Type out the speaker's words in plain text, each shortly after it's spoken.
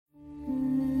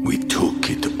We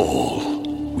took it all.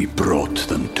 We brought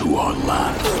them to our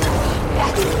land.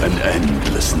 An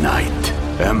endless night,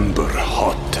 ember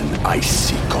hot and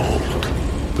icy cold.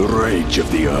 The rage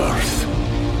of the earth.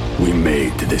 We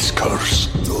made this curse.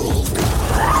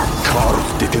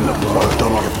 Carved it in the blood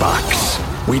on our backs.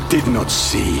 We did not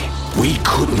see. We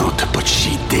could not, but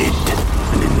she did.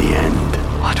 And in the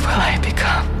end... What will I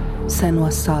become?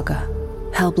 Senua's Saga.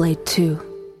 Hellblade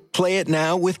 2. Play it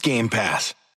now with Game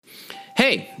Pass.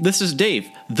 Hey, this is Dave,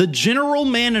 the general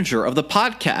manager of the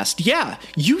podcast. Yeah,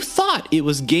 you thought it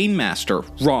was Game Master.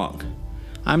 Wrong.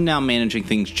 I'm now managing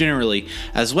things generally,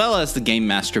 as well as the Game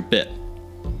Master bit.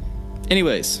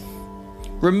 Anyways,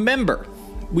 remember,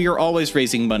 we are always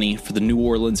raising money for the New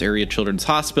Orleans Area Children's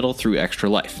Hospital through Extra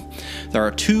Life. There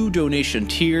are 2 donation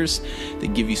tiers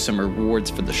that give you some rewards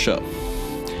for the show.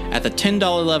 At the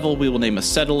 $10 level, we will name a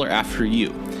settler after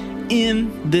you.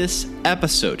 In this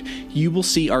episode, you will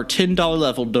see our $10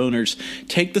 level donors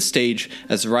take the stage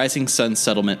as the Rising Sun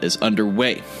settlement is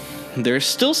underway. There's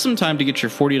still some time to get your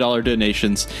 $40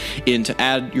 donations in to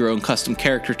add your own custom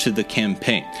character to the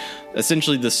campaign.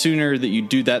 Essentially, the sooner that you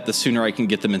do that, the sooner I can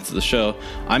get them into the show.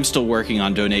 I'm still working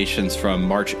on donations from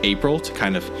March, April to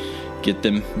kind of get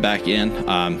them back in.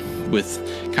 With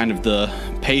kind of the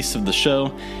pace of the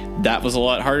show, that was a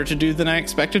lot harder to do than I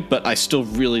expected, but I still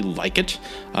really like it,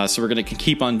 so we're going to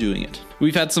keep on doing it.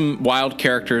 We've had some wild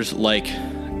characters like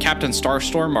Captain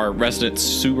Starstorm, our resident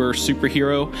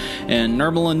superhero, and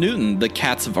Nermal and Newton, the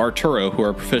cats of Arturo, who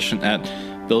are proficient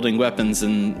at building weapons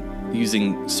and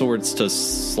using swords to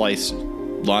slice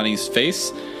Lonnie's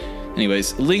face.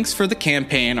 Anyways, links for the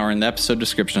campaign are in the episode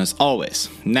description as always.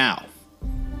 Now,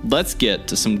 let's get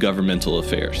to some governmental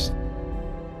affairs.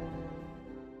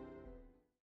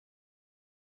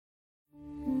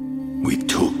 We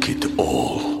took it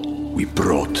all. We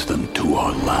brought them to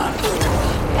our land.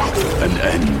 An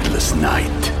endless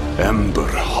night, ember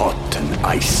hot and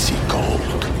icy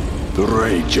cold. The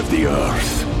rage of the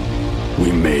earth.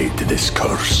 We made this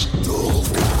curse.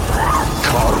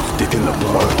 Carved it in the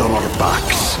blood on our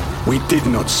backs. We did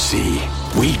not see.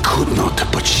 We could not,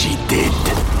 but she did.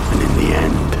 And in the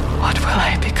end... What will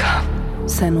I become?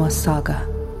 Senua's Saga.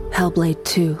 Hellblade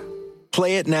 2.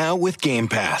 Play it now with Game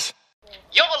Pass.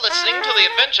 You're listening to the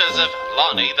adventures of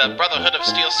Lonnie, the Brotherhood of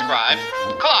Steel Scribe,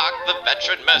 Clark, the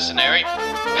veteran mercenary,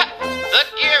 Pep, the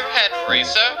gearhead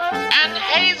racer, and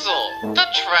Hazel, the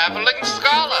traveling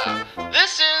scholar.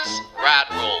 This is Rad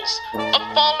Rules,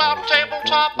 a Fallout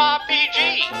tabletop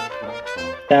RPG.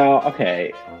 Now,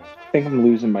 okay, I think I'm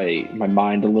losing my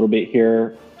mind a little bit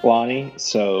here, Lonnie,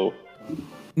 so...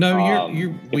 No,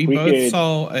 we both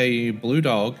saw a blue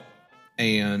dog,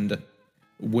 and...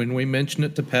 when we mention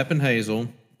it to Pep and Hazel,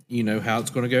 you know how it's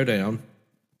going to go down.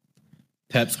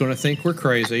 Pep's going to think we're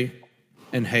crazy,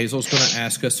 and Hazel's going to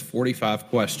ask us 45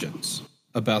 questions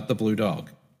about the blue dog.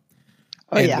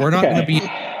 We're not going to be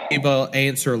able to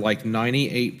answer like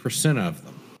 98% of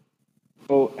them.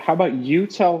 Well, how about you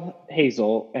tell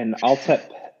Hazel, and I'll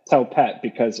tell Pep,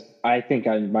 because I think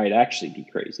I might actually be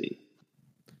crazy.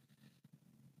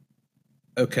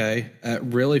 Okay, it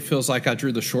really feels like I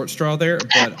drew the short straw there,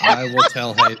 but I will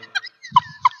tell Hazel.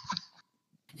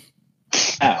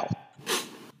 Now,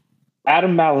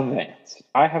 Adam Malavant,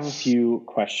 I have a few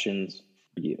questions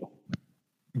for you.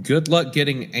 Good luck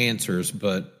getting answers,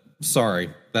 but sorry,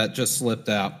 that just slipped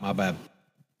out. My bad.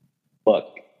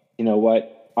 Look, you know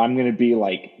what? I'm going to be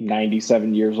like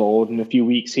 97 years old in a few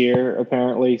weeks here,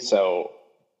 apparently, so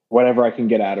whatever I can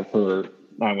get out of her,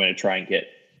 I'm going to try and get.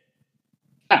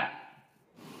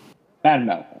 Bad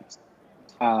mouth.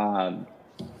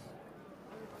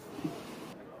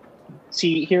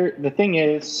 See, here, the thing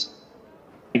is,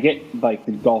 I get, like,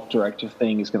 the golf director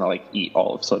thing is going to, like, eat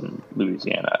all of Southern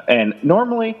Louisiana. And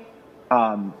normally,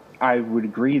 I would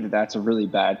agree that that's a really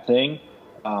bad thing.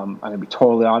 I'm going to be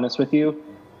totally honest with you.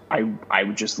 I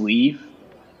would just leave.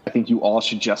 I think you all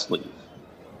should just leave.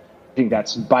 I think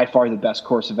that's by far the best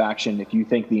course of action. If you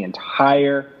think the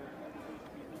entire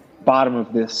bottom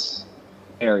of this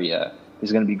area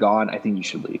is going to be gone, I think you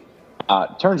should leave.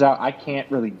 Turns out I can't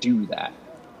really do that.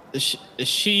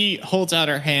 She holds out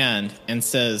her hand and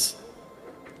says,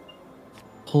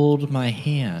 "Hold my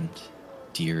hand,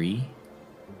 dearie."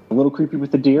 A little creepy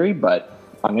with the dearie, but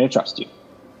I'm going to trust you.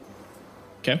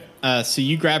 Okay. So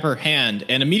you grab her hand,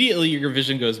 and immediately your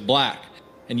vision goes black,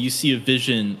 and you see a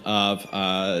vision of,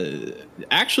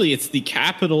 actually, it's the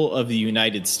Capitol of the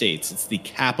United States. It's the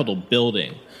Capitol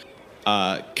building.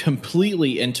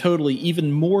 Completely and totally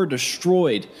even more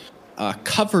destroyed,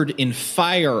 covered in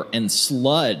fire and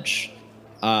sludge,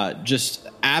 just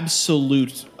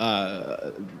absolute,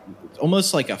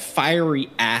 almost like a fiery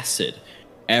acid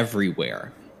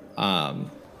everywhere.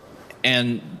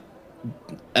 And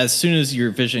as soon as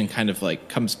your vision kind of like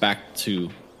comes back to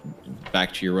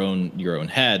your own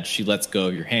head, she lets go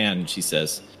of your hand and she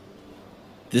says,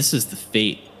 "This is the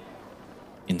fate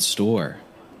in store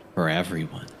for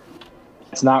everyone."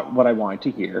 It's not what I wanted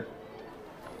to hear.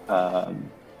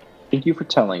 Thank you for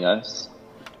telling us.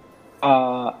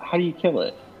 How do you kill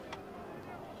it?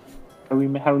 How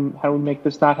do we make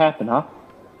this not happen, huh?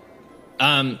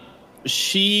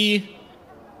 She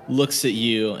looks at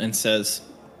you and says,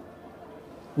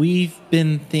 "We've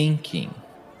been thinking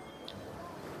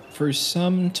for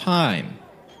some time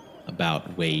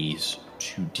about ways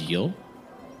to deal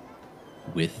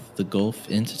with the Gulf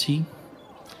entity.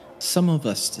 Some of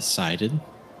us decided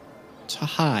to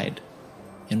hide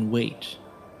and wait.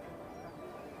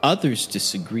 Others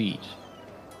disagreed,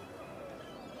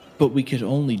 but we could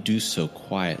only do so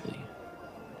quietly.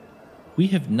 We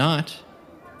have not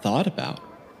thought about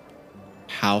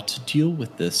how to deal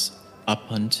with this up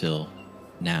until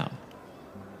now.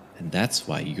 And that's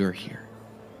why you're here.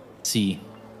 See,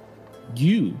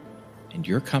 you and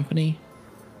your company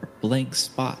are blank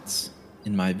spots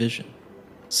in my vision.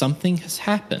 Something has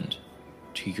happened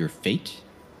to your fate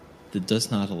that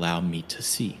does not allow me to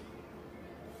see.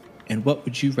 And what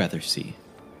would you rather see?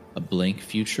 A blank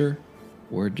future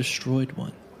or a destroyed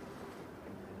one?"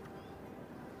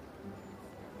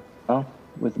 Well,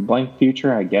 with a blank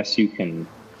future, I guess you can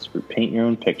sort of paint your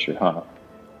own picture, huh?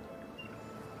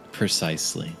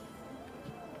 Precisely.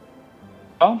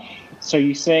 Well, so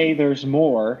you say there's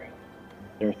more.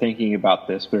 They're thinking about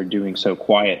this, but are doing so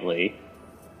quietly.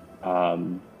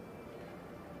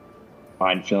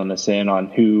 Mind filling us in on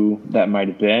who that might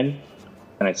have been?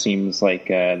 And it seems like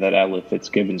that Ella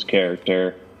Fitzgibbon's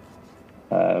character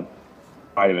might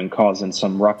have been causing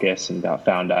some ruckus and got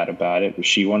found out about it. Was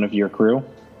she one of your crew?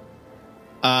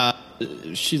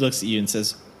 She looks at you and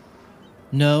says,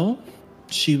 "No,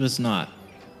 she was not.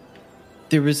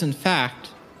 There was, in fact,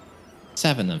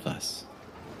 7 of us.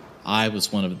 I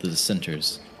was one of the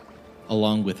dissenters,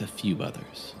 along with a few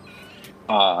others."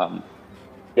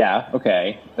 Yeah,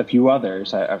 okay. A few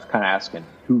others. I was kind of asking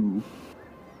whom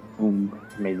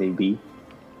may they be?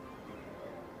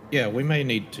 Yeah, we may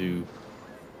need to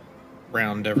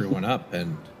round everyone up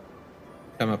and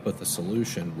come up with a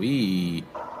solution. We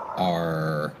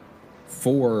are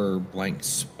 4 blank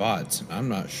spots, and I'm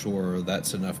not sure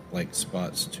that's enough blank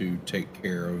spots to take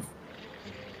care of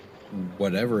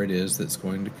whatever it is that's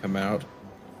going to come out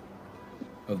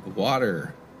of the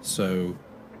water. So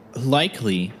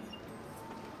likely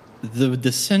the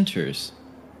dissenters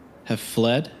have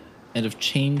fled and have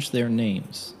changed their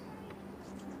names.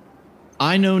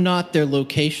 I know not their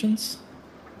locations,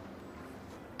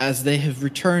 as they have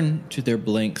returned to their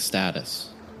blank status.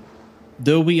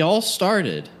 Though we all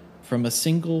started from a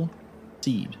single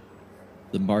seed,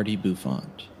 the Marty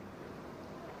Buffont.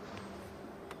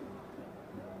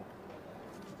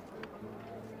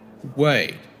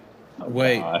 Wait.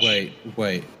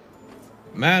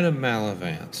 Madame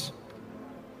Malavance,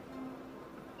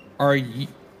 are you...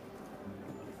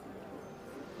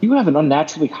 You have an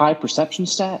unnaturally high perception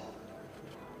stat?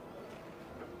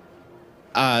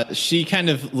 She kind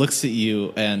of looks at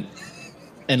you and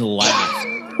laughs.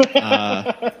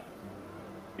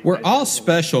 We're all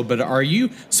special, but are you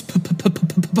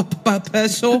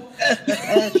special?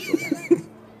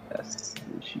 Yes,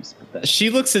 she's special. She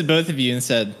looks at both of you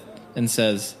and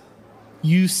says,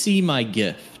 "You see my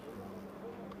gift.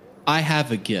 I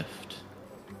have a gift,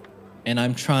 and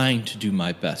I'm trying to do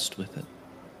my best with it."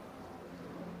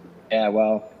 Yeah,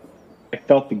 well, I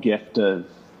felt the gift of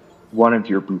one of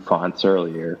your Buffonts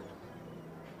earlier.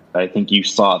 I think you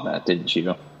saw that, didn't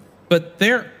you? But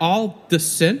they're all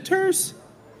dissenters?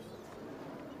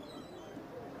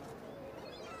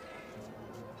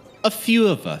 A few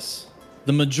of us.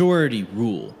 The majority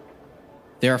rule.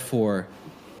 Therefore,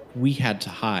 we had to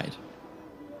hide.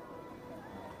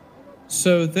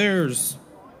 So there's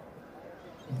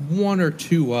 1 or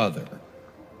 2 other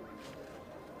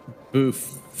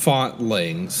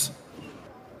Buffontlings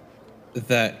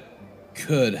that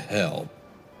could help.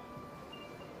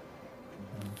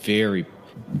 Very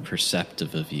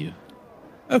perceptive of you.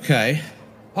 Okay.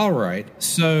 All right.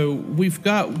 So we've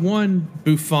got one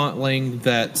Buffontling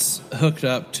that's hooked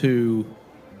up to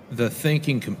the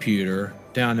thinking computer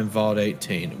down in Vault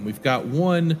 18. And we've got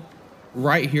one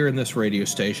right here in this radio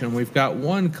station. We've got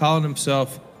one calling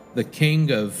himself the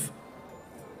King of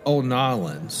Old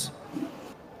Nolans.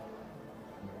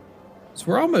 So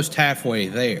we're almost halfway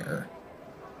there.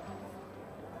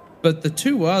 But the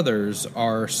 2 others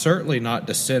are certainly not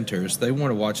dissenters. They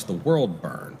want to watch the world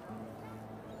burn.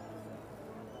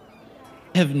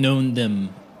 have known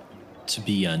them to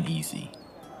be uneasy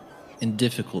and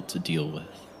difficult to deal with.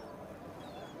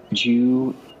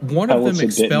 One of them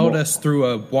expelled us through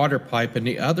a water pipe, and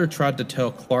the other tried to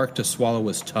tell Clark to swallow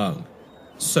his tongue.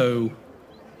 So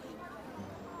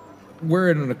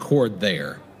we're in an accord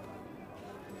there.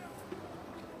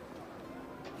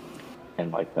 I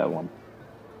didn't like that one.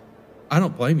 I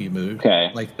don't blame you, Moo.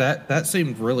 Okay. Like that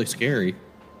seemed really scary.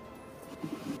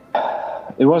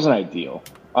 It wasn't ideal.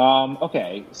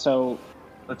 Okay, so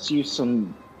let's use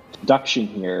some deduction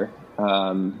here.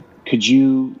 Could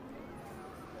you,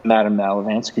 Madam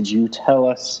Malavance, could you tell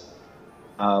us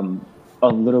a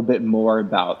little bit more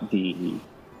about the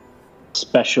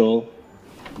special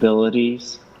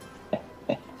abilities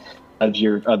of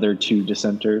your other two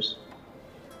dissenters?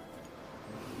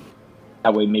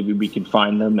 That way maybe we can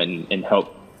find them and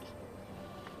help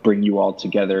bring you all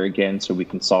together again so we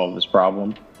can solve this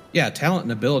problem. Yeah, talent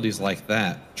and abilities like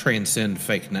that transcend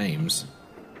fake names.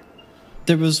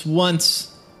 There was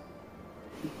once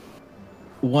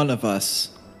one of us,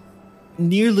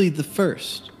 nearly the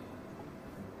first,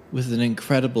 with an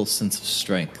incredible sense of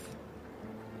strength.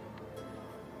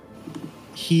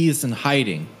 He is in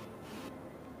hiding.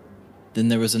 Then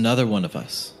there was another one of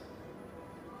us,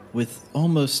 with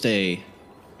almost a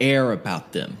air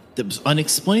about them that was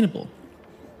unexplainable.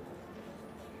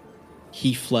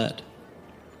 He fled.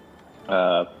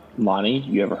 Lonnie,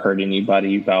 you ever heard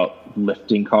anybody about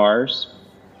lifting cars?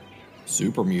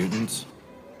 Super mutants?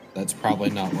 That's probably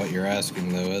not what you're asking,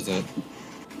 though, is it?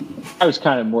 I was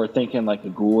kind of more thinking like a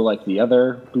ghoul like the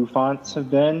other bouffants have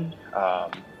been.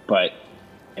 But,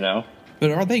 you know.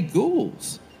 But are they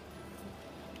ghouls?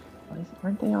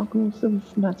 Aren't they all ghouls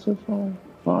not so far?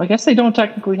 Well, I guess they don't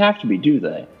technically have to be, do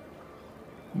they?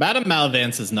 Madame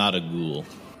Malavance is not a ghoul.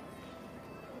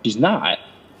 She's not?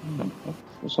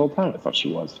 This whole time I thought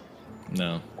she was.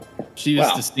 No. She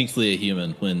was distinctly a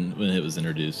human when it was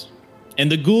introduced.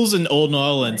 And the ghouls in Old New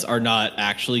Orleans are not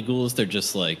actually ghouls. They're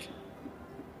just like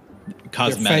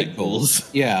cosmetic ghouls.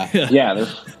 Yeah. Yeah, they're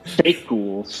fake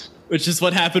ghouls. Which is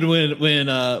what happened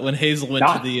when Hazel went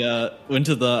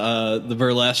to the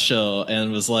burlesque show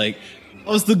and was like,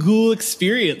 "What was the ghoul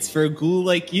experience for a ghoul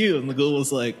like you?" And the ghoul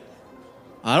was like,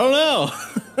 "I don't know."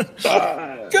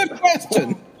 Good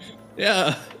question.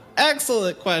 Yeah,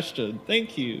 excellent question.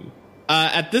 Thank you.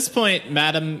 At this point,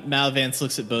 Madame Malavance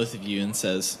looks at both of you and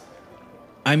says,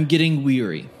 "I'm getting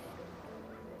weary,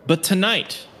 but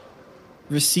tonight,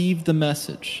 receive the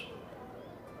message."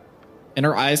 And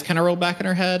her eyes kind of roll back in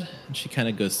her head, and she kind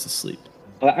of goes to sleep.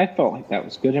 I felt like that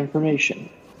was good information.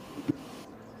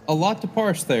 A lot to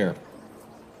parse there.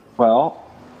 Well,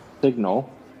 Signal,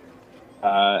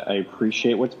 I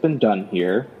appreciate what's been done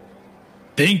here.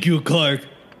 Thank you, Clark.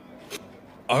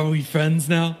 Are we friends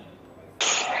now?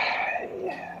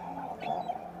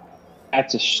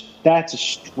 That's a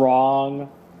strong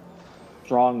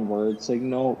word,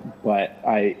 Signal, but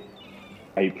I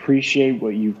appreciate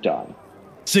what you've done.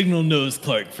 Signal knows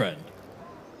Clark, friend.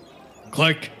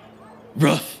 Clark,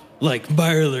 rough like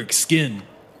Mirelurk skin.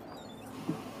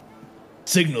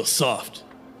 Signal soft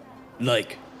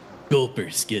like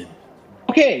Gulper skin.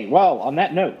 Okay, well, on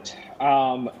that note,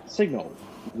 Signal,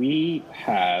 we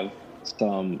have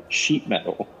some sheet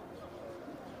metal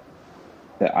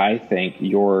that I think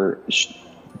your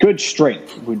good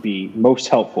strength would be most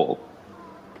helpful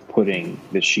putting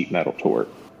this sheet metal to work.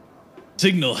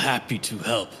 Signal happy to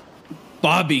help.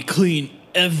 Bobby clean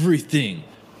everything.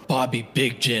 Bobby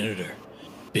big janitor.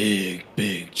 Big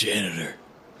janitor.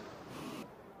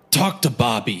 Talk to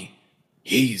Bobby.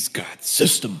 He's got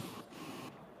system.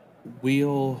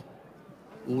 We'll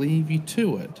leave you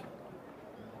to it.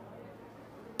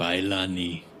 Bye,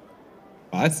 Lonnie.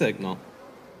 Bye, Signal.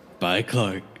 Bye,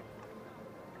 Clark.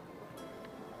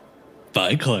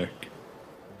 Bye, Clark.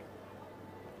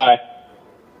 Bye.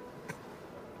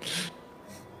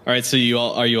 All right, so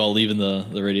are you all leaving the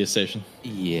radio station?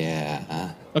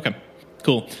 Yeah. Okay,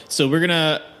 cool. So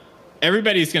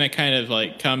everybody's gonna kind of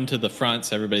like come to the front,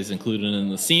 so everybody's included in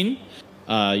the scene.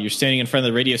 You're standing in front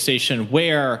of the radio station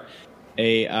where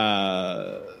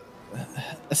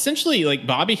essentially like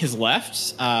Bobby has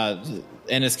left and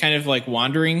is kind of like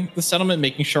wandering the settlement,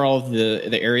 making sure all of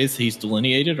the areas that he's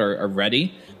delineated are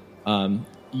ready.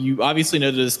 You obviously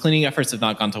know that his cleaning efforts have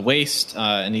not gone to waste,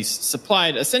 and he's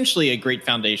supplied essentially a great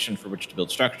foundation for which to build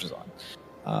structures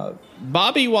on.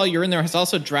 Bobby, while you're in there, has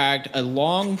also dragged a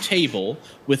long table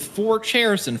with 4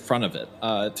 chairs in front of it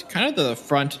to kind of the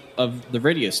front of the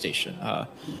radio station.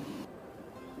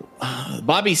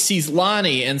 Bobby sees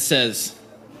Lonnie and says,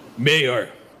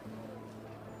 "Mayor,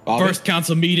 Bobby? First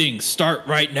council meeting start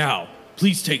right now.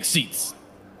 Please take seats."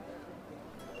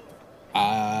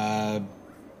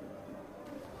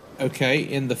 Okay,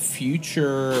 in the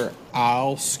future,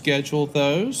 I'll schedule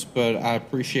those, but I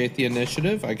appreciate the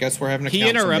initiative. I guess we're having a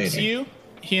council meeting.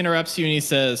 He interrupts you and he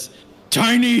says,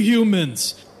 "Tiny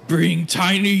humans bring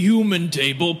tiny human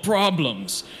table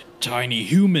problems. Tiny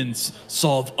humans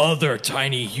solve other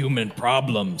tiny human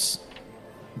problems."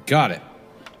 Got it.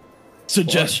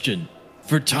 Suggestion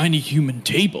for tiny human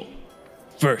table.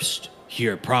 First,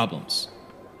 hear problems.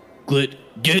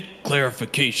 Get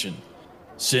clarification.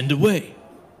 Send away.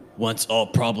 Once all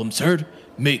problems heard,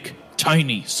 make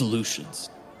tiny solutions.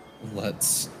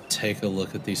 Let's take a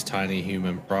look at these tiny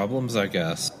human problems, I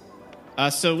guess.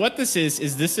 So what this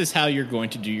is how you're going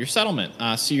to do your settlement.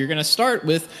 So you're going to start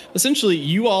with, essentially,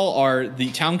 you all are the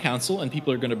town council, and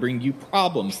people are going to bring you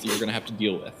problems that you're going to have to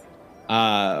deal with.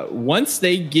 Once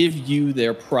they give you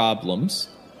their problems,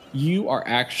 you are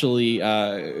actually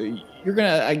you're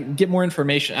gonna get more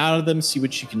information out of them, see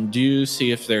what you can do, see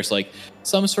if there's like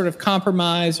some sort of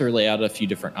compromise, or lay out a few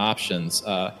different options.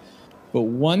 But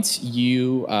once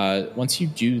you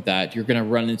do that, you're gonna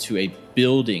run into a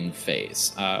building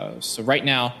phase. So right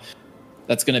now,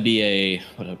 that's gonna be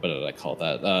what did I call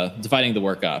that? Dividing the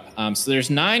work up. So there's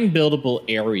 9 buildable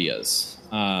areas.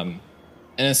 And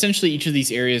essentially each of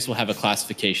these areas will have a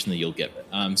classification that you'll give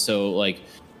it. So like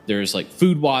there's like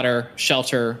food, water,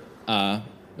 shelter,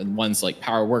 and one's like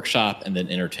power workshop, and then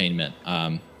entertainment.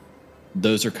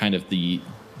 Those are kind of the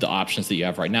options that you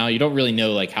have right now. You don't really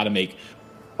know like how to make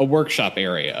a workshop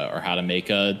area, or how to make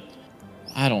a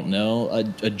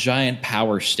giant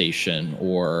power station,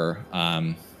 or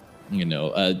a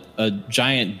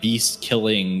giant beast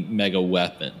killing mega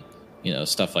weapon,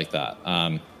 stuff like that.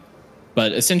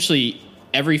 But essentially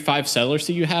every 5 settlers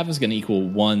that you have is going to equal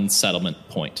 1 settlement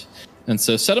point. And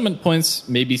so settlement points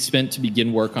may be spent to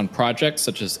begin work on projects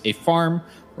such as a farm,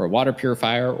 or a water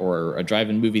purifier, or a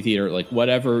drive-in movie theater, like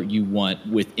whatever you want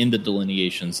within the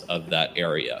delineations of that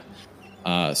area.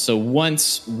 So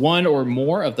once 1 or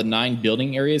more of the 9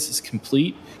 building areas is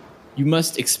complete, you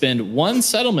must expend 1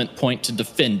 settlement point to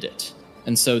defend it.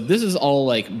 And so this is all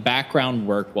like background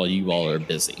work while you all are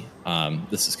busy.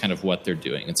 This is kind of what they're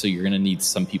doing. And so you're going to need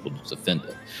some people to defend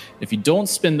it. If you don't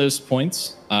spend those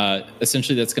points,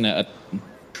 essentially that's going to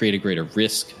create a greater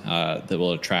risk that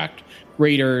will attract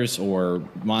raiders or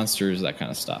monsters, that kind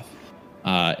of stuff.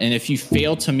 And if you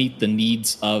fail to meet the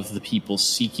needs of the people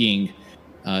seeking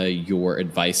your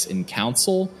advice and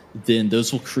counsel, then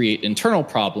those will create internal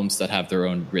problems that have their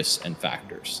own risks and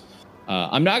factors.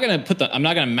 I'm not going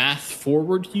to math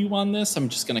forward you on this. I'm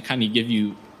just going to kind of give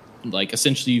you, like,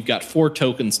 essentially you've got 4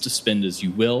 tokens to spend as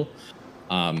you will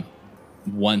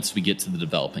once we get to the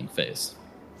developing phase.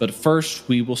 But first,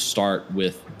 we will start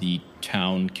with the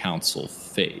town council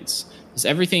phase. Does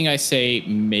everything I say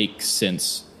make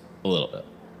sense a little bit?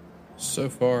 So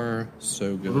far,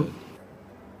 so good.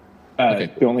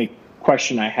 Okay. The only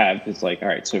question I have is like, all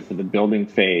right, so for the building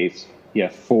phase, you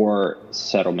have 4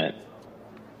 settlement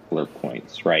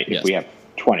points, right? Yes. If we have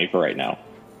 20 for right now.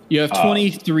 You have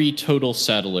 23 total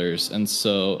settlers, and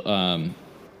so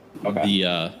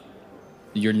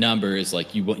your number is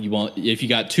like you want. If you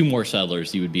got 2 more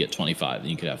settlers, you would be at 25, and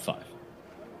you could have 5.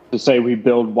 So say we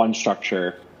build one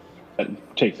structure that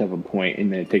takes up a point,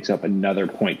 and then it takes up another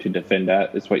point to defend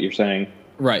that. Is what you're saying?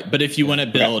 Right, but if you want to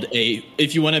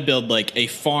build like a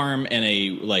farm and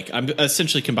I'm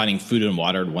essentially combining food and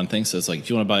water in one thing. So it's like if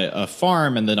you want to buy a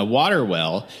farm and then a water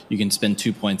well, you can spend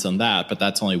 2 points on that, but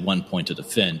that's only 1 point to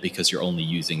defend because you're only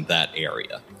using that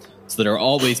area. So there'll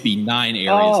always be 9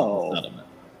 areas in the settlement.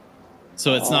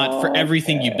 So it's not for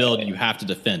everything you build, you have to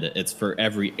defend it. It's for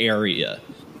every area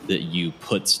that you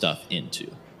put stuff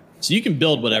into. So you can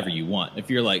build whatever you want.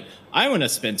 If you're like, I want to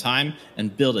spend time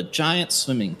and build a giant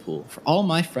swimming pool for all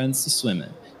my friends to swim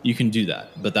in, you can do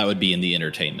that. But that would be in the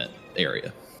entertainment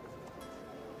area.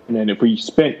 And then if we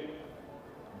spent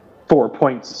 4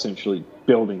 points essentially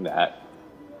building that,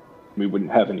 we wouldn't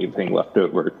have anything left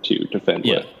over to defend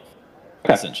with.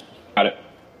 Okay. Essentially. Got it.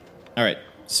 All right.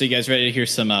 So you guys ready to hear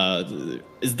some...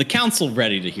 is the council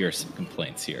ready to hear some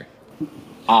complaints here?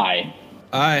 Aye.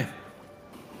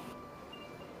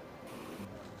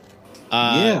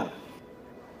 Yeah.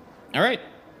 All right.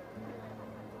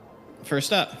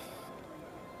 First up.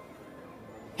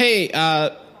 Hey,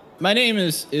 my name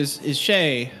is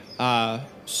Shay.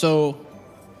 So,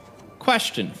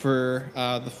 question for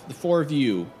the 4 of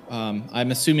you.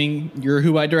 I'm assuming you're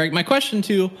who I direct my question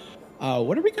to.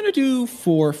 What are we going to do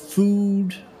for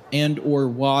food and or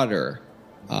water?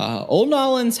 Old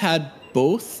Nolans had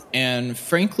both, and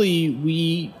frankly,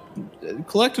 we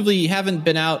collectively haven't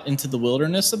been out into the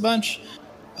wilderness a bunch.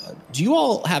 Do you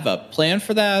all have a plan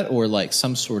for that, or like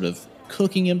some sort of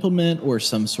cooking implement, or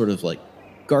some sort of like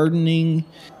gardening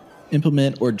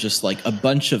implement, or just like a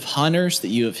bunch of hunters that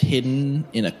you have hidden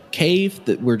in a cave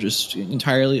that we're just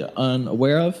entirely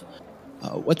unaware of?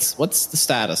 What's the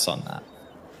status on that?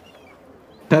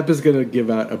 Pep is going to give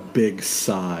out a big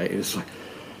sigh. It's like,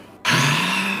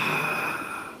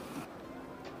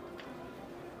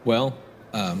 well,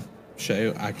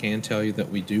 Shay, I can tell you that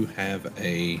we do have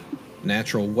a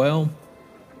natural well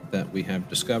that we have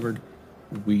discovered.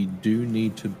 We do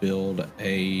need to build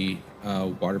a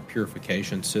water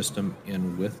purification system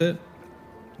in with it,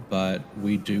 but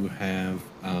we do have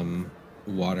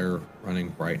water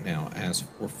running right now. As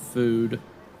for food,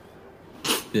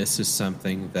 this is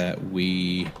something that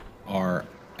we are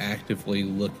actively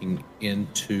looking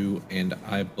into, and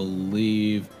I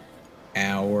believe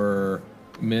our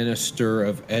Minister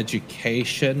of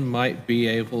Education might be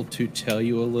able to tell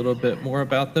you a little bit more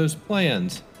about those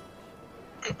plans.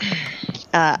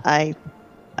 I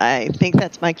think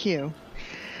that's my cue.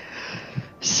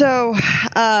 So,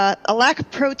 a lack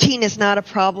of protein is not a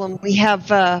problem. We have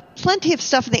plenty of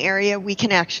stuff in the area. We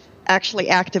can actually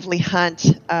actively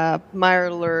hunt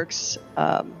mirelurks,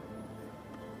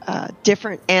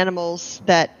 different animals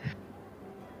that,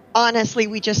 honestly,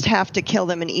 we just have to kill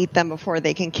them and eat them before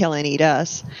they can kill and eat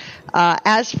us.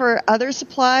 As for other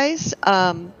supplies,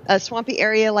 a swampy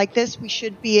area like this, we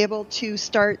should be able to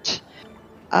start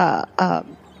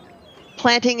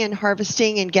planting and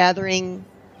harvesting and gathering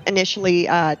initially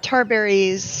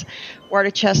tarberries,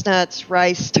 water chestnuts,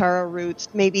 rice, taro roots,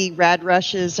 maybe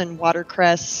radrushes and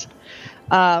watercress.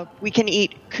 We can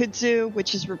eat kudzu,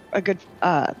 which is a good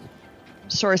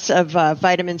source of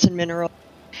vitamins and minerals.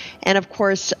 And of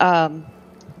course,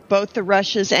 both the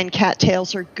rushes and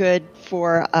cattails are good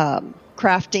for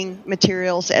crafting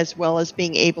materials as well as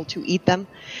being able to eat them.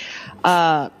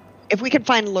 If we can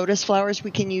find lotus flowers,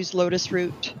 we can use lotus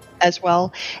root as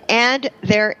well. And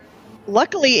there,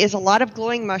 luckily, is a lot of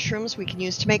glowing mushrooms we can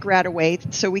use to make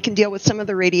radaway, so we can deal with some of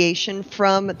the radiation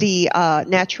from the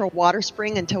natural water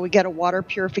spring until we get a water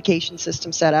purification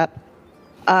system set up.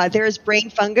 There is brain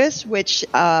fungus, which,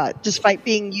 despite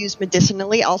being used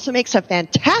medicinally, also makes a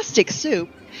fantastic soup.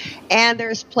 And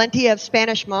there's plenty of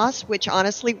Spanish moss, which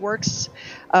honestly works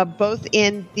both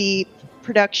in the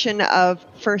production of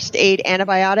first aid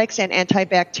antibiotics and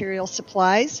antibacterial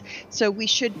supplies. So we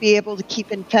should be able to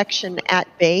keep infection at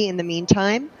bay in the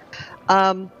meantime.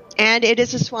 And it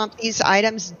is a swamp. These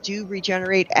items do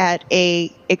regenerate at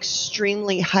a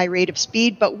extremely high rate of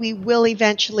speed, but we will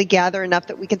eventually gather enough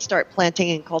that we can start planting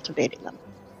and cultivating them.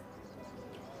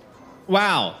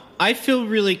 Wow. I feel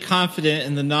really confident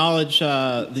in the knowledge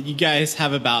that you guys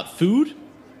have about food.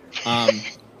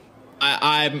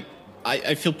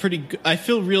 I feel pretty good. I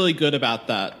feel really good about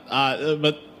that.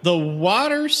 But the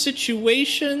water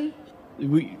situation,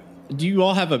 do you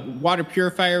all have a water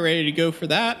purifier ready to go for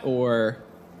that, or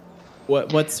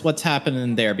what's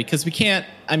happening there? Because we can't.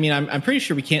 I mean, I'm pretty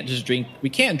sure we can't just drink. We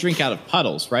can't drink out of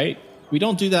puddles, right? We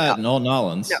don't do that in all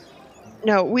Nolans.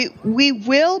 No, we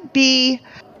will be.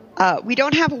 We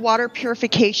don't have a water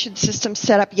purification system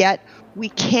set up yet. We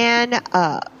can.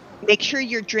 Make sure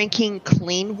you're drinking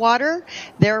clean water.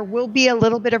 There will be a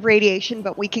little bit of radiation,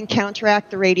 but we can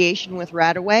counteract the radiation with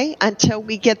radaway until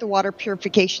we get the water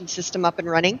purification system up and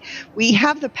running. We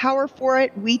have the power for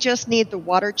it. We just need the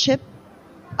water chip.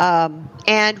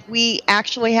 And we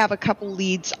actually have a couple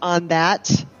leads on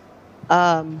that.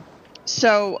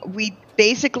 So we're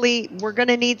going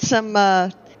to need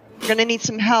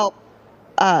some help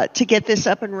to get this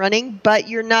up and running, but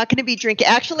you're not going to be drinking.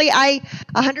 Actually, I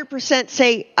 100%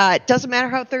 say it doesn't matter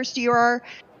how thirsty you are.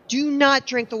 Do not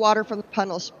drink the water from the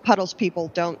puddles,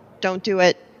 people. Don't do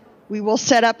it. We will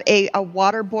set up a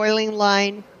water boiling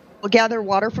line. We'll gather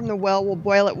water from the well. We'll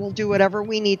boil it. We'll do whatever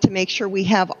we need to make sure we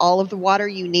have all of the water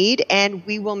you need, and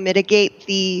we will mitigate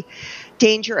the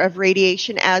danger of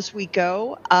radiation as we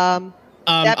go.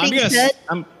 That being said,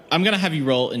 I'm going to have you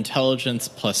roll intelligence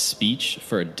plus speech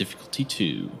for a difficulty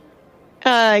 2.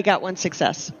 I got 1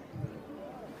 success.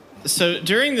 So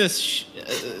during this,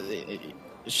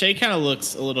 Shay kind of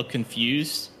looks a little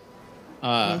confused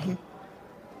and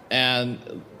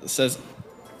says,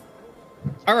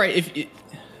 all right,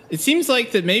 it seems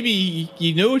like that maybe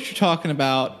you know what you're talking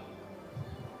about.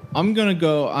 I'm going to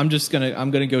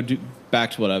go do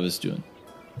back to what I was doing.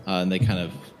 And they kind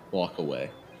of walk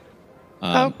away.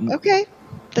 Okay.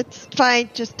 That's fine.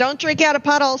 Just don't drink out of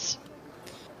puddles.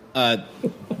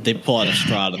 They pull out a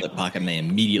straw out of their pocket and they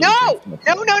immediately... No!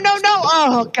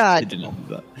 Oh, God. They did not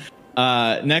do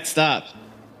that. Next up,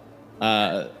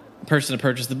 person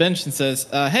approaches the bench and says,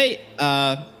 hey,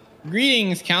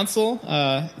 greetings, council.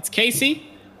 It's Casey.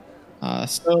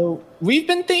 So we've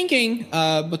been thinking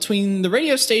between the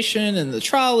radio station and the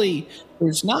trolley,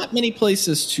 there's not many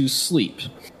places to sleep.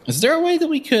 Is there a way that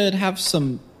we could have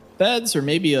some beds or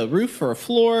maybe a roof or a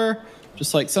floor,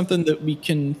 just like something that we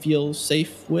can feel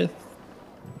safe with?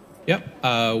 Yep,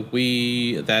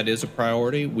 that is a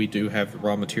priority. We do have the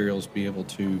raw materials to be able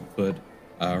to put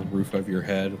a roof over your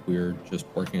head. We're just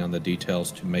working on the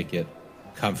details to make it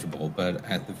comfortable, but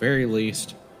at the very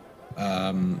least,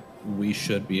 we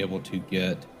should be able to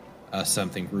get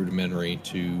something rudimentary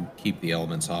to keep the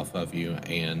elements off of you,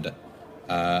 and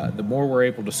the more we're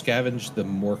able to scavenge, the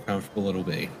more comfortable it'll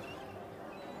be.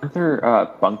 Are there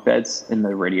bunk beds in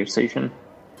the radio station?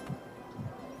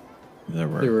 There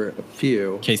were a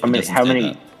few.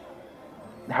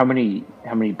 How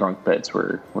many bunk beds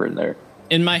were in there?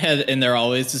 In my head, and there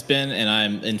always has been, and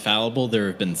I'm infallible, there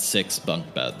have been 6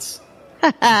 bunk beds.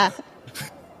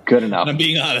 Good enough. And I'm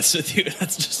being honest with you.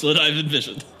 That's just what I've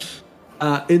envisioned.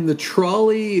 In the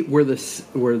trolley, were the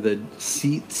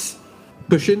seats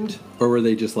cushioned, or were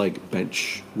they just like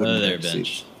bench? They're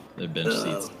bench. They're bench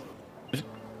seats.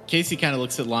 Casey kind of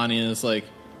looks at Lonnie and is like,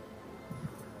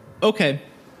 "Okay,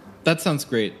 that sounds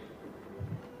great.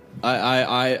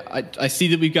 I see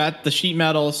that we've got the sheet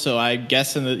metal, so I'm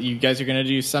guessing that you guys are going to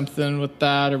do something with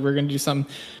that, or we're going to do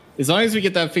something. As long as we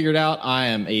get that figured out, I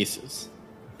am aces."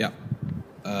 Yeah.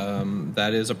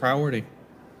 That is a priority.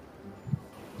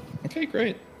 Okay,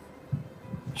 great.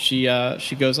 She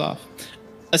goes off.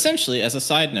 Essentially, as a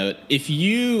side note, if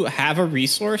you have a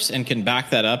resource and can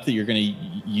back that up that you're going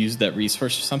to use that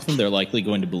resource for something, they're likely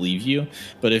going to believe you.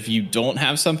 But if you don't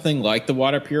have something like the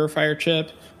water purifier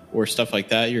chip or stuff like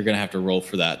that, you're going to have to roll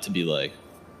for that to be like,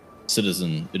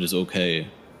 "Citizen, it is okay.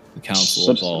 The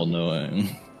council is all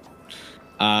knowing."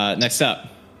 Next up,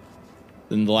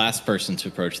 then the last person to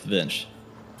approach the bench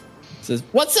says,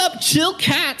 "What's up, chill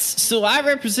cats? So I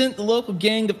represent the local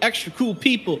gang of extra cool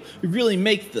people who really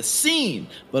make the scene.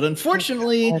 But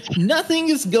unfortunately, nothing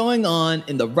is going on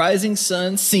in the Rising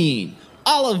Sun scene.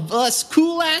 All of us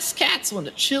cool-ass cats want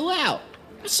to chill out,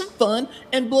 have some fun,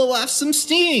 and blow off some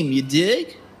steam, you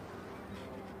dig?"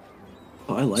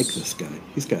 Oh, I like this guy.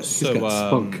 He's got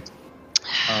spunk.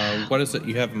 What is it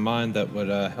you have in mind that would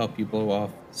help you blow off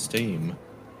steam?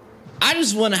 "I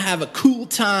just want to have a cool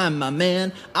time, my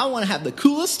man. I want to have the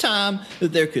coolest time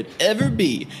that there could ever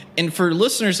be." And for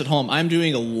listeners at home, I'm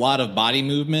doing a lot of body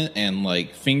movement and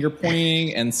like finger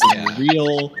pointing and some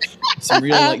real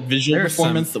like visual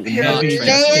performance that will not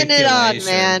laying it on,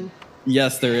 man.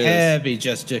 Yes, there is heavy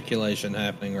gesticulation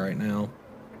happening right now.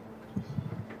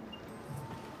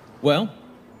 Well,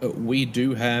 we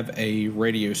do have a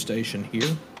radio station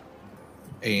here,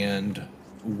 and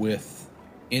with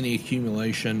any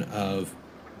accumulation of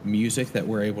music that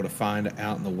we're able to find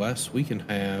out in the West, we can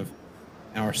have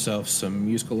ourselves some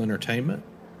musical entertainment.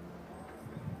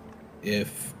 I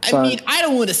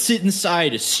don't want to sit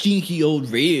inside a stinky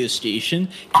old radio station.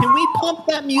 Can we pump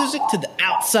that music to the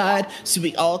outside so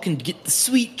we all can get the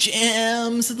sweet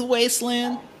jams of the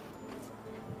wasteland?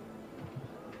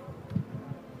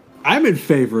 I'm in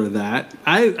favor of that.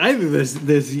 I think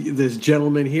this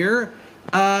gentleman here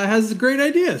has great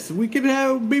ideas. We could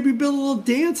maybe build a little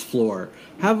dance floor.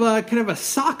 Have a kind of a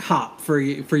sock hop for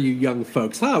you young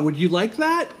folks, huh? Would you like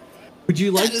that? Would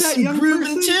you like that, young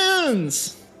person?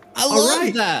 Tunes. I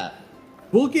love that.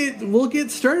 We'll get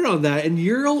started on that, and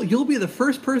you'll be the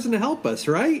first person to help us,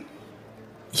 right?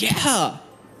 Yeah.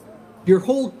 Your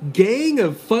whole gang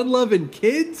of fun-loving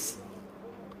kids.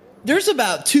 There's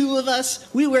about 2 of us.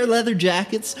 We wear leather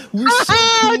jackets. We're so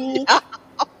cool. No.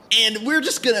 And we're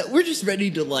just ready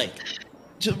to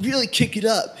to really kick it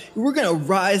up. We're gonna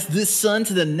rise this sun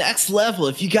to the next level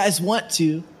if you guys want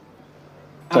to.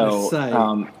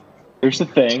 So, here's the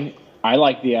thing. I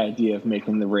like the idea of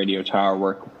making the radio tower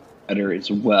work better as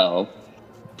well.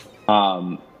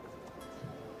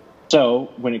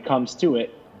 So when it comes to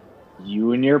it,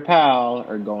 you and your pal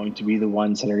are going to be the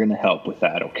ones that are going to help with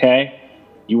that. Okay?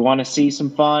 You want to see some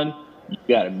fun? You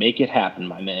got to make it happen,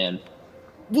 my man.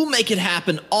 We'll make it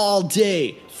happen all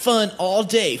day. Fun all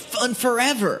day. Fun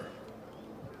forever.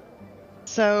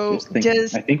 So I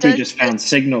think we just found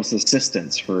Signal's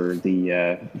assistance for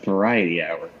the variety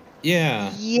hour.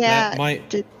 Yeah. Yeah.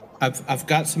 I've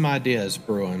got some ideas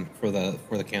brewing for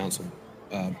the council,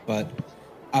 but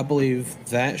I believe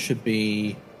that should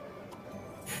be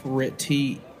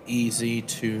pretty easy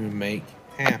to make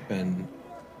happen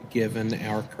given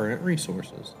our current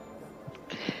resources.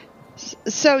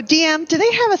 So, DM, do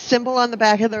they have a symbol on the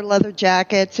back of their leather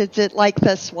jackets? Is it like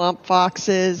the swamp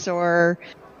foxes or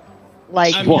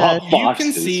like you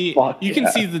can see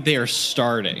that they are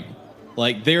starting.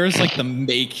 Like there's like the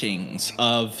makings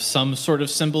of some sort of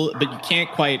symbol, but you can't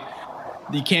quite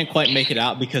make it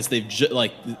out because they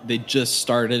just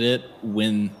started it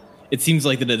when it seems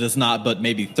like that it is not but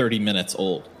maybe 30 minutes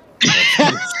old.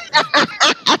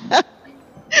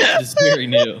 It's very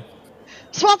new.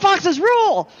 Swamp foxes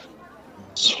rule.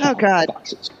 Oh God!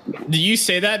 Do you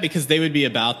say that because they would be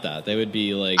about that? They would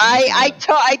be like,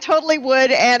 I totally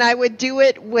would, and I would do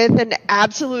it with an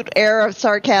absolute air of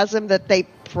sarcasm that they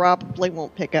probably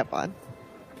won't pick up on.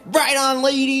 Right on,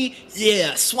 lady.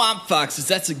 Yeah, swamp foxes.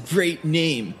 That's a great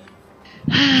name.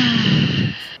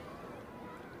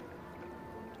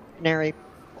 Nary.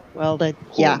 Well,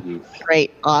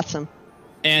 great, awesome.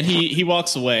 And he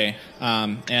walks away,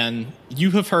 and you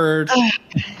have heard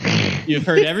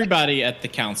everybody at the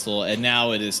council, and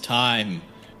now it is time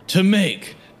to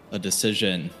make a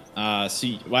decision.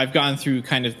 So I've gone through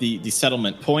kind of the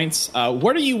settlement points.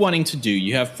 What are you wanting to do?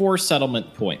 You have 4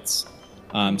 settlement points.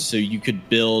 So you could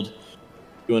build.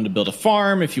 You wanted to build a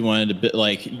farm. If you wanted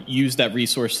to use that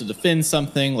resource to defend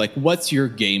something, like what's your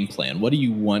game plan? What do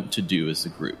you want to do as a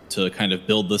group to kind of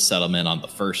build the settlement on the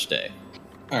first day?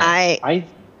 I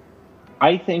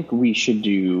think we should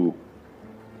do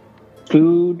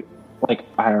food. Like,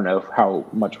 I don't know how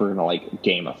much we're gonna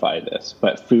gamify this,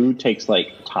 but food takes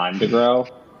time to grow.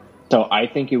 So I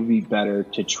think it would be better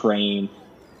to train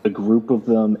a group of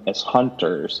them as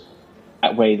hunters.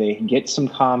 That way they get some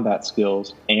combat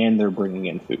skills and they're bringing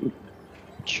in food.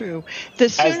 True.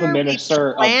 As the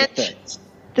minister of defense.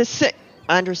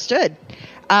 Understood.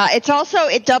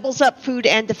 It doubles up food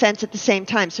and defense at the same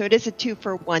time. So it is a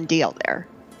 2-for-1 deal there.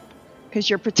 Because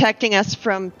you're protecting us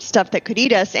from stuff that could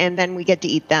eat us, and then we get to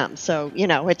eat them. So,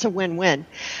 it's a win-win.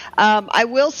 I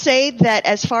will say that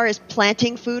as far as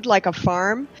planting food like a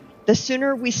farm, the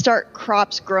sooner we start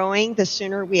crops growing, the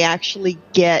sooner we actually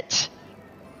get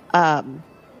some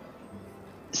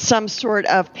sort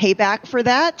of payback for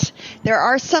that. There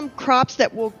are some crops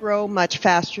that will grow much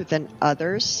faster than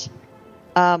others.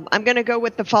 I'm going to go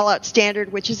with the Fallout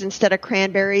standard, which is instead of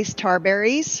cranberries,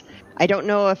 tarberries. I don't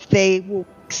know if they will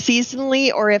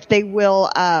seasonally or if they will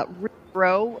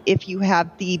regrow if you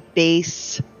have the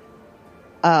base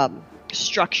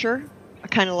structure,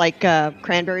 kind of like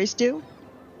cranberries do.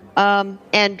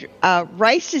 And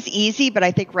rice is easy, but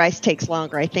I think rice takes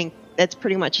longer. I think that's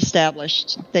pretty much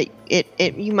established that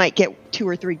you might get 2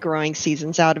 or 3 growing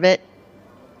seasons out of it.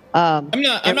 I'm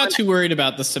not too worried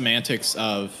about the semantics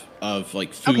of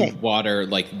food, water,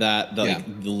 the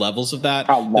levels of that.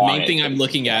 The main thing I'm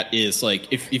looking at is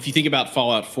if you think about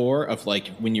Fallout 4 of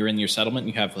when you're in your settlement,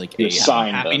 you have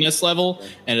a happiness level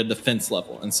and a defense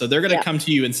level, and so they're going to come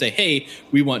to you and say, "Hey,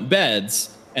 we want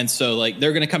beds." And so,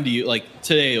 they're going to come to you.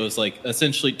 Today, it was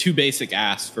essentially 2 basic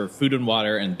asks for food and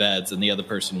water and beds, and the other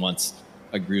person wants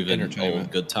a groovy,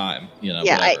 old, good time.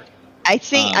 Whatever. I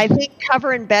think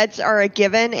cover and beds are a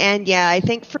given, and I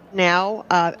think for now,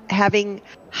 having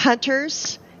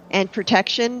hunters and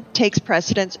protection takes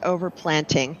precedence over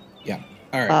planting. Yeah.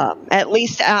 All right. At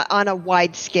least on a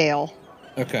wide scale.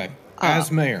 Okay.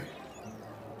 As mayor,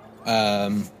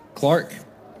 Clark,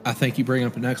 I think you bring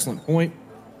up an excellent point.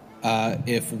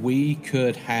 If we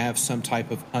could have some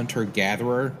type of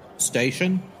hunter-gatherer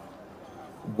station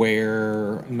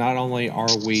where not only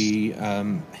are we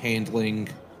handling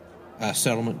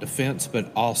settlement defense,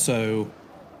 but also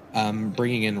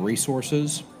bringing in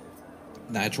resources,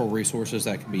 natural resources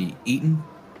that can be eaten,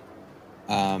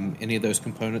 any of those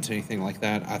components, anything like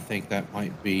that, I think that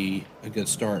might be a good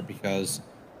start because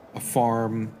a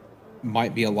farm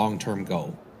might be a long-term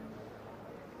goal.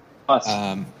 Plus,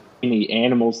 any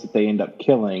animals that they end up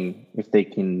killing, if they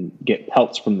can get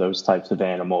pelts from those types of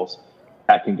animals,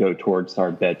 that can go towards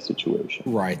our bed situation.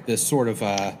 Right. This sort of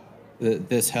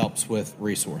this helps with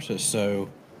resources. So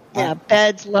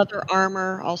beds, leather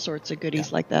armor, all sorts of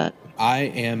goodies like that. I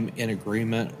am in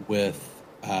agreement with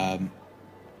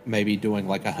maybe doing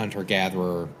a hunter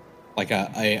gatherer, like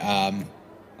a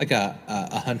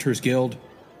hunter's guild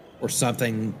or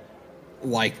something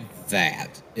like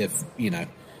that. If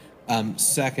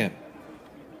second,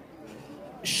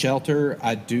 shelter,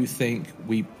 I do think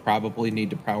we probably need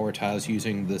to prioritize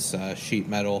using this sheet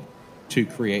metal to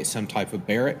create some type of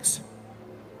barracks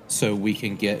so we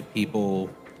can get people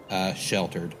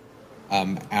sheltered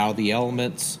out of the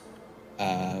elements.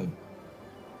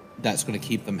 That's going to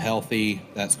keep them healthy.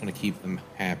 That's going to keep them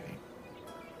happy.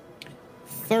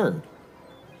 Third,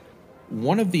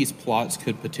 one of these plots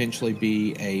could potentially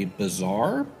be a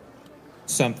bazaar,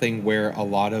 something where a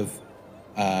lot of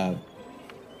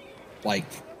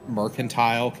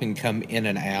mercantile can come in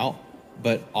and out,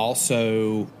 but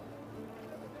also,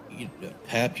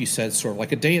 Pep, you said sort of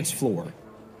like a dance floor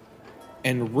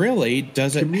And really,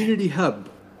 does it community hub?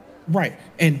 Right.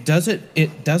 And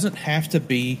it doesn't have to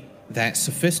be that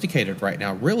sophisticated right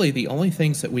now. Really, the only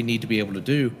things that we need to be able to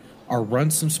do are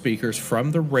run some speakers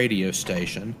from the radio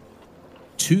station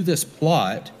to this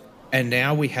plot, and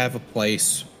now we have a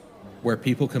place where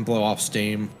people can blow off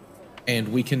steam, and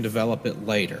we can develop it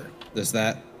later. Does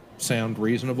that sound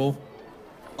reasonable?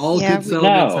 All good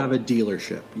settlements have a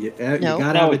dealership. You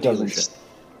gotta have a dealership.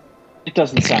 It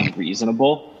doesn't sound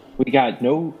reasonable. You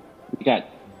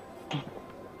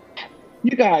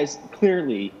guys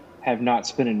clearly have not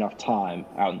spent enough time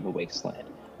out in the wasteland.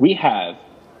 We have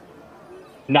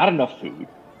not enough food.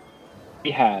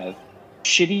 We have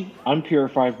shitty,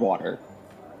 unpurified water.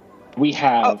 We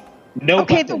have no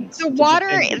weapons. The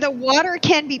water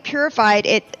can be purified.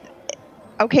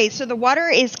 So the water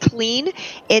is clean.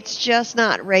 It's just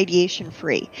not radiation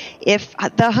free. If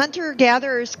the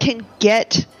hunter-gatherers can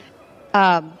get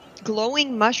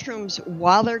glowing mushrooms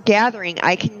while they're gathering,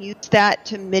 I can use that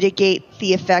to mitigate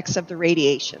the effects of the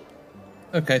radiation.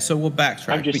 Okay, so we'll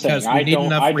backtrack because we need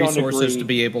enough resources to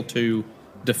be able to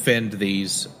defend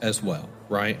these as well,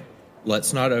 right?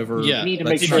 Let's not over. Yeah, need to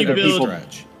make sure that people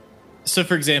stretch. So,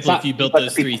 for example, if you built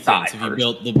those three things, if you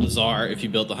built the bazaar, if you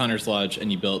built the hunter's lodge,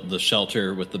 and you built the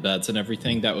shelter with the beds and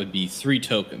everything, that would be 3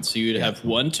 tokens. So you'd have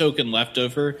 1 token left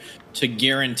over to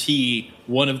guarantee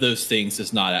one of those things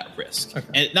is not at risk. Okay.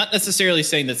 And not necessarily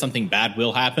saying that something bad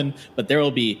will happen, but there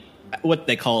will be what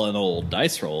they call an old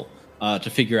dice roll to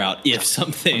figure out if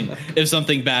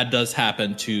something bad does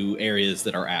happen to areas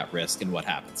that are at risk and what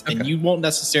happens. Okay. And you won't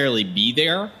necessarily be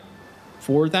there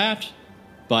for that.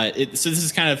 But so this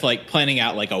is kind of like planning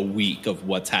out like a week of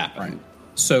what's happening. Right.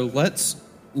 So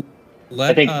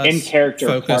I think in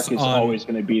character, Clark is always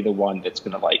going to be the one that's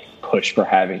going to like push for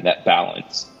having that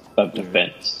balance of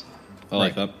defense. I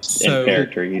like that. In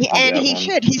character, he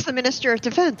should. He's the Minister of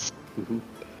Defense. Mm-hmm.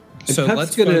 So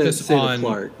let's focus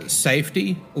on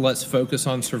safety. Let's focus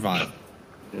on survival.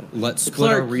 Yeah. Let's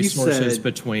split our resources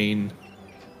between.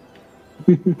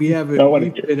 We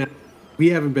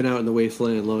haven't been out in the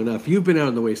wasteland long enough. You've been out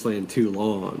in the wasteland too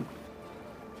long.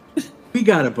 We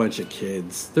got a bunch of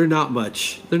kids. They're not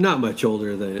much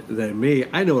older than me.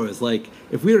 I know what it's like.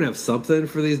 If we don't have something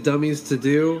for these dummies to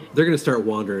do, they're going to start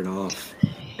wandering off.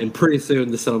 And pretty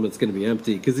soon the settlement's going to be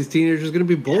empty because these teenagers are going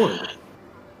to be bored.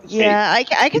 Yeah,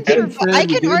 I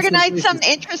can organize some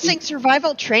interesting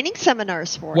survival training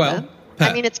seminars for them.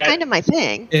 Pat, I mean, it's kind of my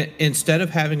thing. Instead of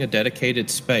having a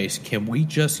dedicated space, can we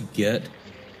just get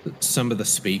some of the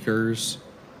speakers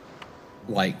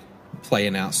like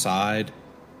playing outside,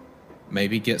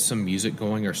 maybe get some music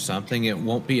going or something? It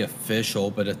won't be official,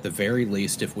 but at the very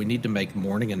least, if we need to make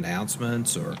morning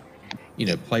announcements or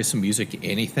play some music,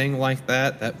 anything like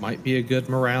that might be a good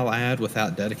morale add.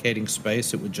 Without dedicating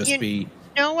space, it would just be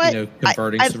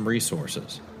converting some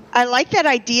resources. I like that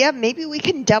idea. Maybe we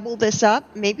can double this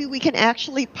up. Maybe we can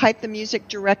actually pipe the music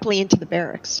directly into the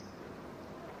barracks.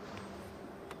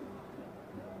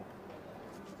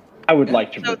 I would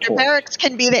like to. So the barracks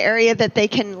can be the area that they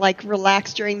can like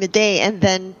relax during the day, and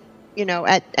then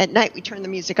at night we turn the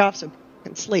music off so people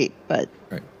can sleep. But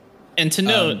right. And to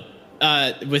note,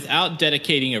 without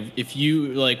dedicating if you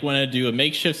like want to do a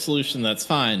makeshift solution, that's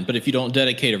fine. But if you don't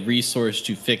dedicate a resource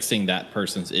to fixing that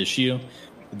person's issue,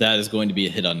 that is going to be a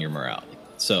hit on your morale.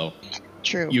 So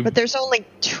true, but there's only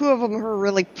 2 of them who are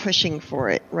really pushing for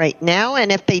it right now,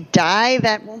 and if they die,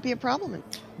 that won't be a problem.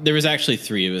 There was actually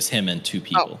 3. It was him and 2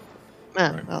 people.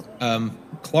 Right.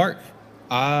 Clark,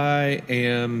 I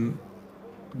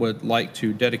would like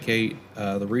to dedicate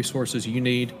the resources you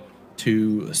need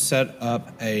to set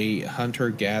up a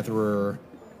hunter-gatherer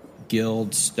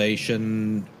guild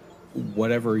station,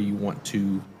 whatever you want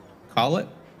to call it.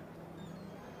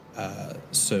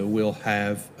 So we'll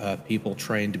have people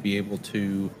trained to be able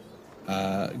to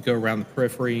go around the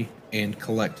periphery and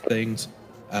collect things.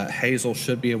 Hazel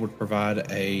should be able to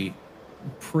provide a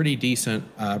pretty decent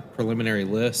preliminary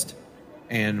list,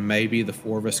 and maybe the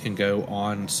 4 of us can go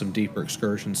on some deeper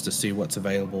excursions to see what's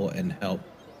available and help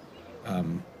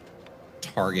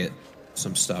target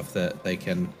some stuff that they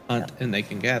can hunt and they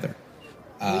can gather.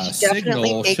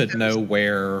 Signal should know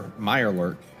where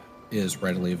Mirelurk is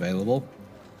readily available,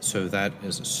 so that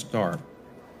is a start.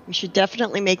 We should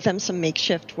definitely make them some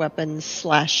makeshift weapons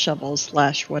 / shovels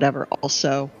 / whatever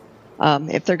also.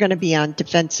 If they're going to be on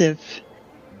defensive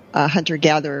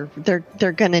hunter-gatherer,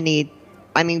 they're going to need...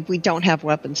 I mean, we don't have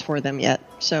weapons for them yet,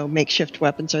 so makeshift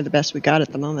weapons are the best we got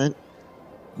at the moment.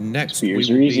 Next, we will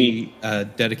be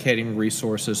dedicating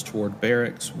resources toward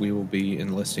barracks. We will be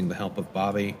enlisting the help of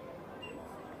Bobby.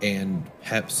 And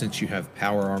Pep, since you have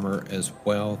power armor as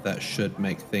well, that should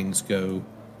make things go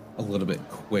a a little bit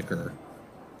quicker.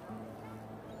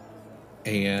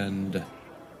 And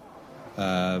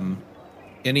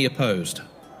any opposed?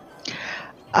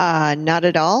 Not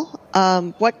at all.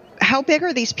 How big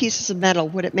are these pieces of metal?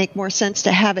 Would it make more sense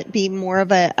to have it be more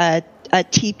of a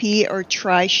teepee or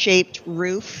tri-shaped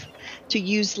roof to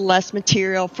use less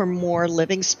material for more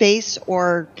living space,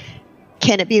 or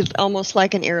can it be almost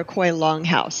like an Iroquois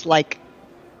longhouse? Like,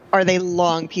 are they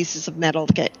long pieces of metal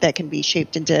that can be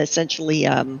shaped into essentially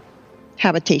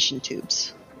habitation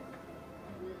tubes?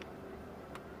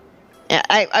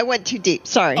 I went too deep.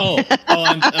 Sorry. I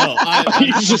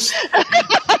just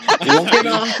walking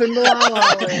off in the la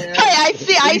la land.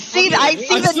 Hey, I see I'm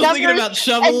the still numbers thinking about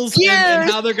shovels and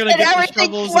how they're going to get the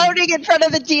everything shovels. floating in front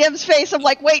of the DM's face. I'm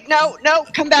like, wait, no,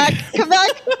 come back.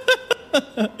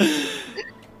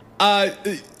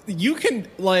 You can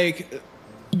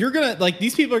you're gonna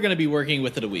these people are gonna be working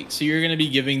with it a week, so you're gonna be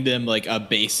giving them like a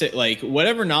basic, like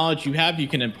whatever knowledge you have, you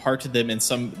can impart to them in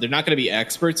some. They're not gonna be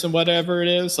experts in whatever it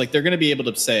is. Like they're gonna be able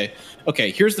to say,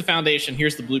 okay, here's the foundation,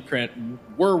 here's the blueprint.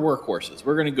 We're workhorses.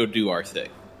 We're gonna go do our thing.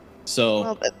 So.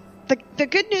 Well, the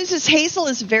good news is Hazel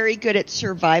is very good at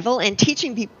survival and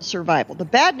teaching people survival. The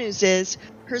bad news is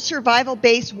her survival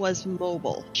base was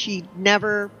mobile. She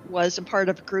never was a part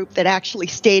of a group that actually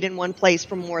stayed in one place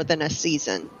for more than a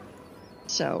season.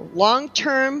 So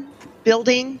long-term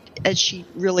building, as she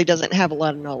really doesn't have a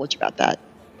lot of knowledge about that,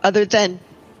 other than,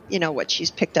 what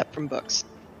she's picked up from books.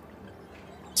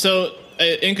 So,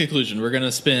 in conclusion, we're going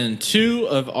to spend 2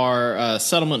 of our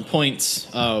settlement points,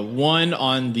 one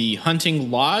on the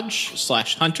hunting lodge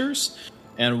 / hunters,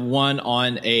 and one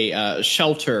on a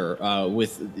shelter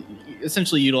with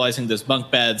essentially utilizing those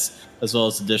bunk beds as well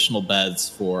as additional beds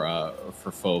for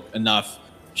folk, enough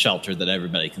shelter that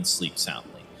everybody can sleep soundly.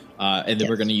 And then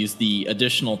we're going to use the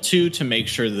additional 2 to make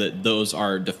sure that those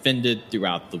are defended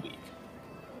throughout the week.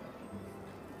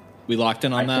 We locked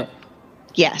in on that?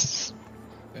 Yes.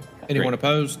 Okay. Anyone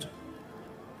opposed?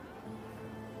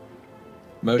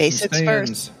 Motion Basics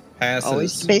stands. first. Passes.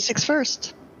 Always the basics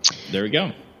first. There we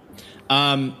go.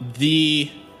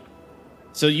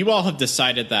 So you all have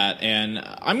decided that, and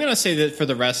I'm going to say that for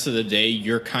the rest of the day,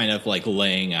 you're kind of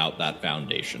laying out that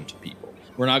foundation to people.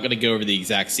 We're not going to go over the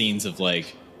exact scenes of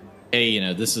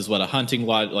hey, this is what a hunting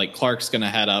lot, Clark's going to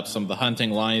head up some of the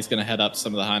hunting, Lonnie's going to head up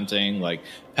some of the hunting,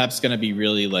 Pep's going to be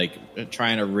really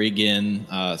trying to rig in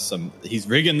he's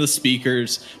rigging the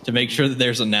speakers to make sure that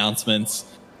there's announcements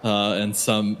and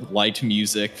some light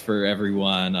music for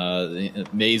everyone.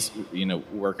 May's,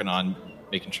 working on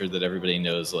making sure that everybody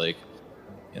knows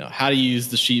how to use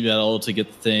the sheet metal to get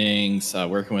the things,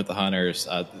 working with the hunters.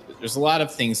 There's a lot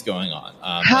of things going on.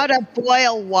 How to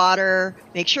boil water.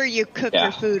 Make sure you cook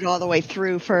your food all the way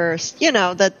through first.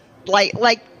 The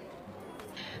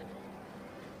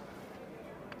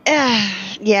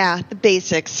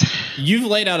basics. You've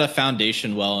laid out a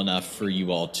foundation well enough for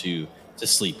you all to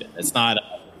sleep in. It's not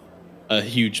a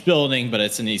huge building, but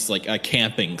it's in a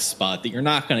camping spot that you're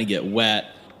not going to get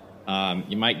wet.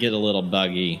 You might get a little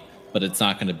buggy, but it's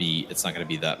not going to be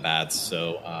that bad.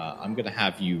 So I'm going to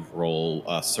have you roll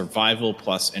survival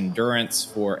plus endurance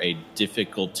for a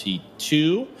difficulty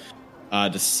 2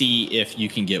 to see if you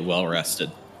can get well rested.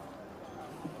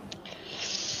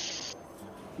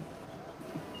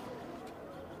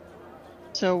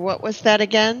 So what was that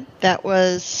again? That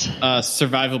was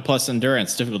survival plus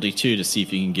endurance, difficulty 2, to see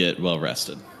if you can get well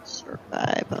rested.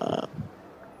 Survival.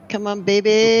 Come on,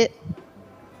 baby.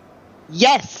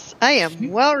 Yes, I am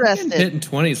well rested. Hitting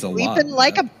 20s a lot. Sleeping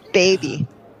like a baby.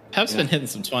 Pep's been hitting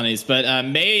some 20s, but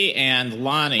May and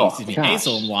Lonnie,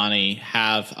 Hazel and Lonnie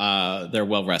have they're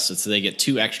well rested, so they get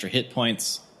 2 extra hit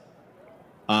points.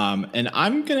 And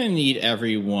I'm gonna need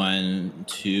everyone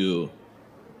to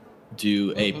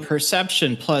do a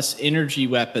perception plus energy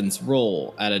weapons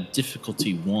roll at a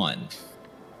difficulty 1.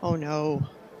 Oh no!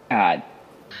 God,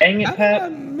 dang it, Pep! I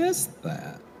missed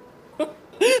that.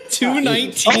 2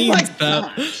 19s,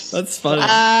 Pep. That's funny.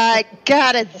 I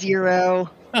got a 0.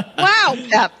 Wow,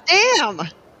 Pep. Damn.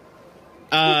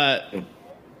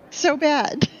 So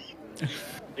bad.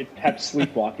 It's Pep's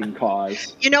sleepwalking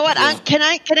cause. You know what? Can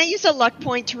I use a luck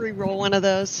point to re-roll one of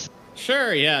those?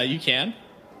 Sure. Yeah, you can.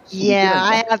 Yeah,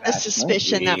 I have a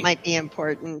suspicion that might be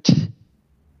important.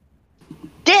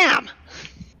 Damn.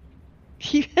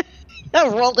 I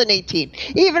rolled an 18.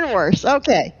 Even worse.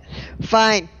 Okay,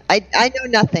 fine. I know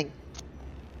nothing.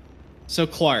 So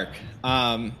Clark,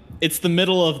 it's the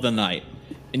middle of the night,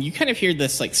 and you kind of hear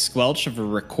this squelch of a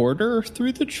recorder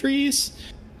through the trees.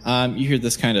 You hear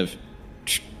this kind of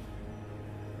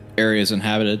area is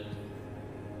inhabited.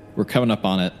 We're coming up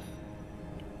on it.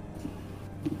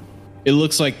 It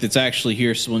looks like it's actually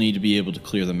here, so we'll need to be able to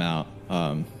clear them out.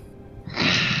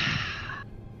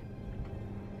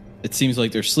 It seems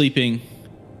like they're sleeping,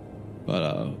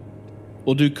 but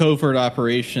we'll do covert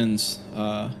operations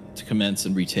to commence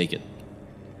and retake it.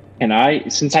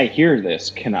 Since I hear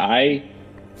this, can I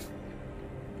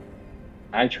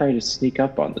try to sneak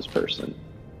up on this person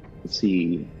and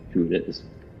see who it is?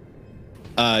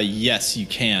 Yes, you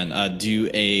can. Do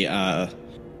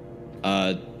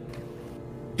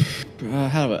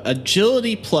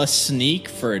agility plus sneak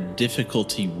for a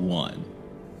difficulty 1.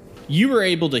 You were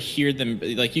able to hear them,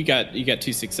 like you got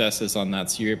 2 successes on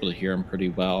that, so you're able to hear them pretty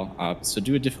well. So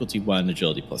do a difficulty 1,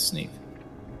 agility plus sneak.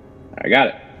 I got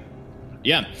it.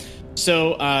 Yeah.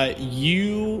 So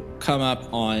you come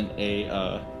up on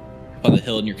the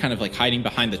hill, and you're kind of like hiding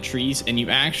behind the trees, and you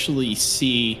actually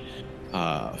see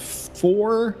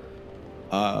 4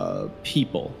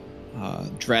 people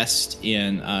dressed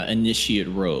in initiate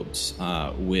robes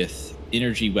with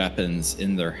energy weapons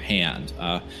in their hand,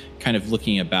 kind of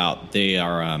looking about.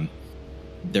 They're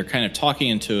kind of talking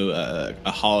into a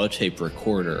holotape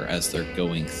recorder as they're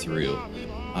going through.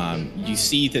 You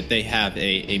see that they have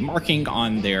a marking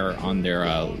on their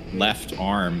left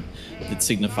arm that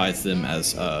signifies them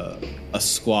as a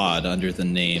squad under the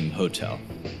name Hotel.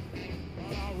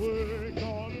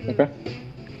 Okay.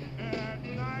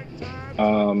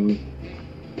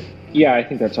 Yeah, I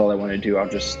think that's all I want to do. I'll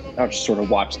just sort of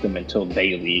watch them until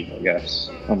they leave, I guess,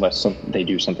 unless they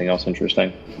do something else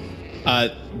interesting.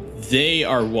 They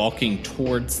are walking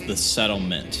towards the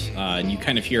settlement, and you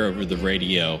kind of hear over the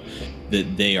radio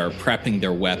that they are prepping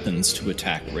their weapons to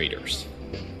attack raiders.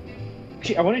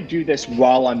 Actually, I want to do this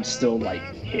while I'm still like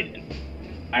hidden.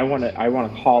 I want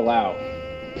to call out.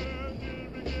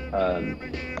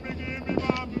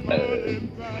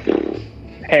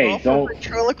 Hey, don't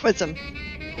ventriloquism.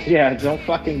 Yeah, don't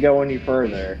fucking go any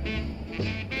further.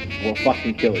 We'll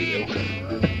fucking kill you.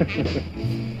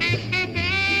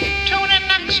 Tune in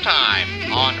next time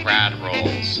on Rad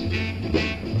Rolls.